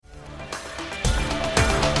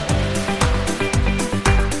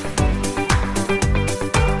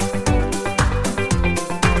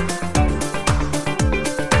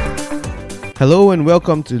Hello and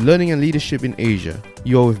welcome to Learning and Leadership in Asia.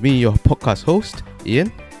 You're with me, your podcast host,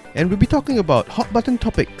 Ian, and we'll be talking about hot button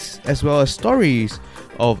topics as well as stories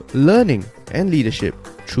of learning and leadership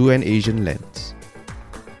through an Asian lens.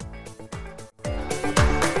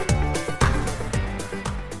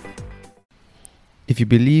 If you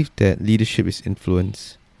believe that leadership is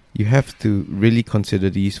influence, you have to really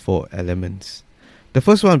consider these 4 elements. The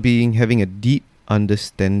first one being having a deep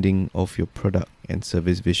understanding of your product and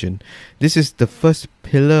service vision. This is the first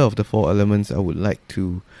pillar of the 4 elements I would like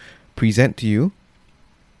to present to you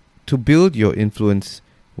to build your influence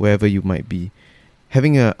wherever you might be.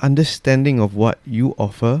 Having an understanding of what you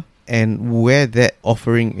offer and where that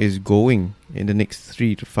offering is going in the next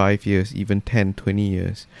 3 to 5 years, even 10, 20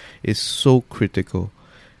 years, is so critical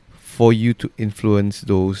for you to influence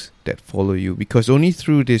those that follow you, because only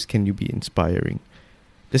through this can you be inspiring.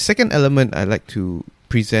 The second element I like to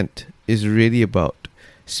present is really about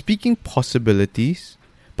speaking possibilities,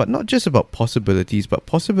 but not just about possibilities, but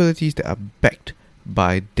possibilities that are backed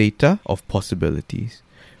by data of possibilities.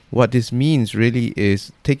 What this means really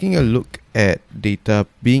is taking a look at data,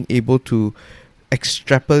 being able to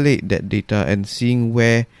extrapolate that data and seeing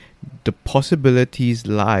where the possibilities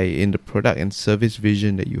lie in the product and service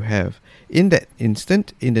vision that you have in that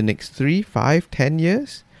instant, in the next 3, 5, 10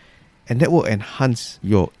 years. And that will enhance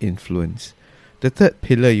your influence. The third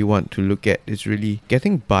pillar you want to look at is really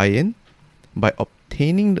getting buy-in by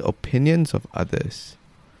obtaining the opinions of others.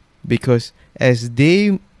 Because as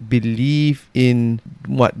they believe in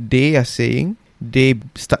what they are saying, they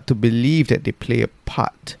start to believe that they play a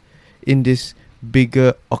part in this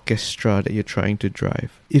bigger orchestra that you're trying to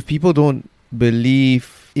drive. If people don't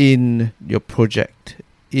believe in your project,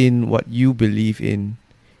 in what you believe in,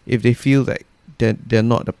 if they feel like they're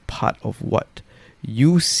not a part of what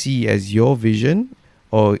you see as your vision,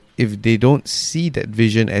 or if they don't see that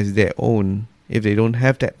vision as their own, if they don't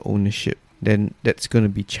have that ownership, then that's going to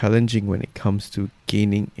be challenging when it comes to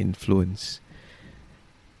gaining influence.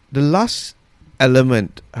 The last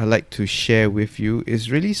element I like to share with you is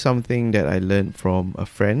really something that I learned from a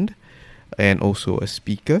friend and also a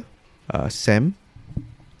speaker, Sam,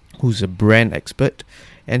 who's a brand expert.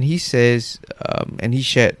 And he says, and he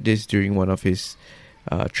shared this during one of his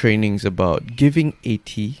trainings about giving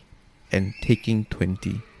 80 and taking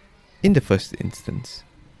 20 in the first instance.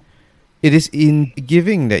 It is in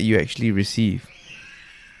giving that you actually receive.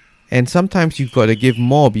 And sometimes you've got to give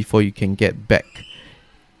more before you can get back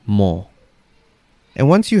more. And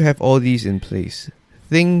once you have all these in place,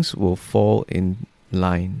 things will fall in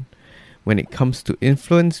line. When it comes to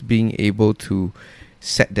influence, being able to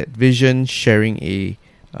set that vision, sharing a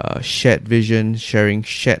shared vision, sharing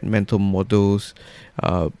shared mental models,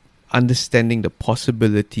 understanding the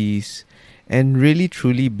possibilities, and really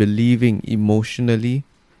truly believing emotionally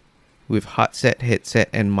with heart set, head set,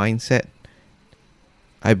 and mindset.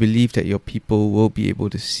 I believe that your people will be able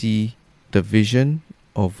to see the vision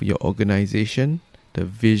of your organization, the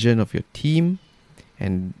vision of your team,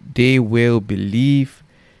 and they will believe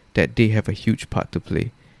that they have a huge part to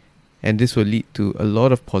play. And this will lead to a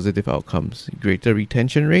lot of positive outcomes, greater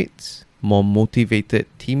retention rates, more motivated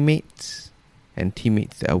teammates, and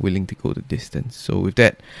teammates that are willing to go the distance. So with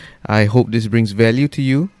that, I hope this brings value to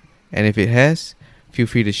you. And if it has, feel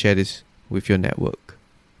free to share this with your network.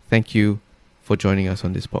 Thank you for joining us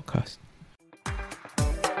on this podcast.